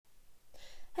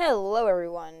Hello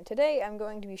everyone! Today I'm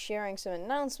going to be sharing some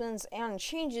announcements and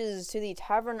changes to the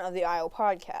Tavern of the Isle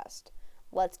podcast.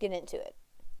 Let's get into it.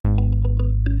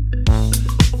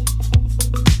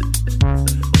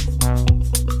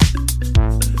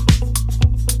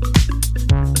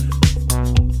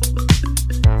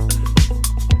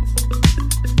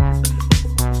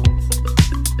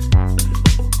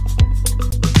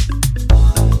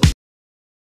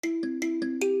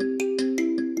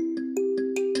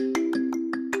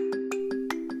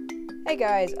 Hey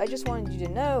guys, I just wanted you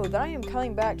to know that I am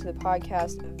coming back to the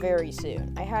podcast very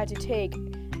soon. I had to take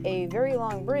a very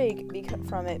long break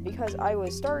from it because I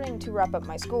was starting to wrap up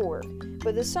my schoolwork.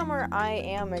 But this summer, I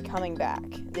am coming back.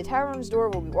 The tavern's door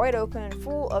will be wide open,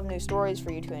 full of new stories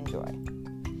for you to enjoy.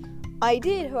 I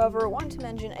did, however, want to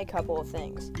mention a couple of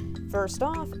things. First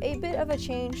off, a bit of a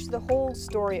change to the whole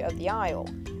Story of the Isle.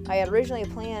 I had originally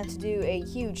planned to do a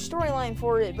huge storyline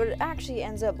for it, but it actually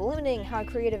ends up limiting how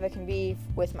creative I can be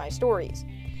with my stories.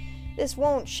 This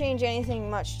won't change anything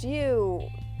much to you,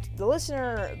 the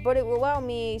listener, but it will allow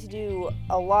me to do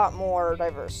a lot more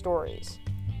diverse stories.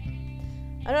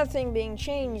 Another thing being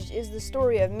changed is the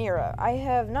Story of Mira. I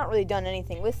have not really done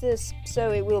anything with this,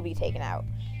 so it will be taken out.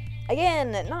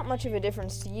 Again, not much of a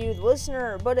difference to you, the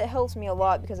listener, but it helps me a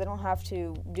lot because I don't have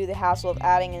to do the hassle of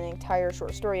adding an entire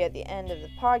short story at the end of the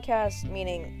podcast,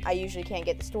 meaning I usually can't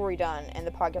get the story done and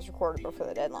the podcast recorded before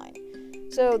the deadline.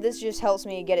 So this just helps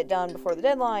me get it done before the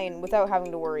deadline without having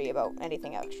to worry about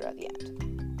anything extra at the end.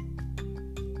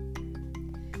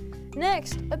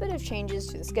 Next, a bit of changes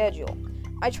to the schedule.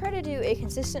 I try to do a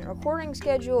consistent recording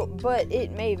schedule, but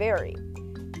it may vary.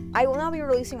 I will now be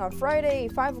releasing on Friday,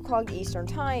 5 o'clock Eastern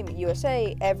Time,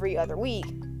 USA, every other week.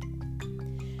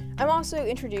 I'm also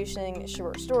introducing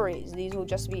short stories. These will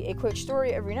just be a quick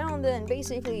story every now and then,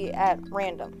 basically at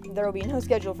random. There will be no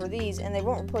schedule for these, and they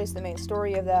won't replace the main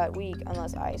story of that week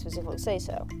unless I specifically say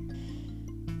so.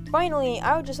 Finally,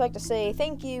 I would just like to say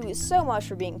thank you so much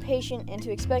for being patient and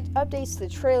to expect updates to the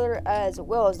trailer as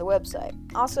well as the website.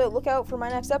 Also, look out for my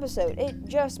next episode. It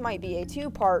just might be a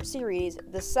 2-part series,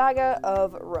 The Saga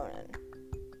of Ronan.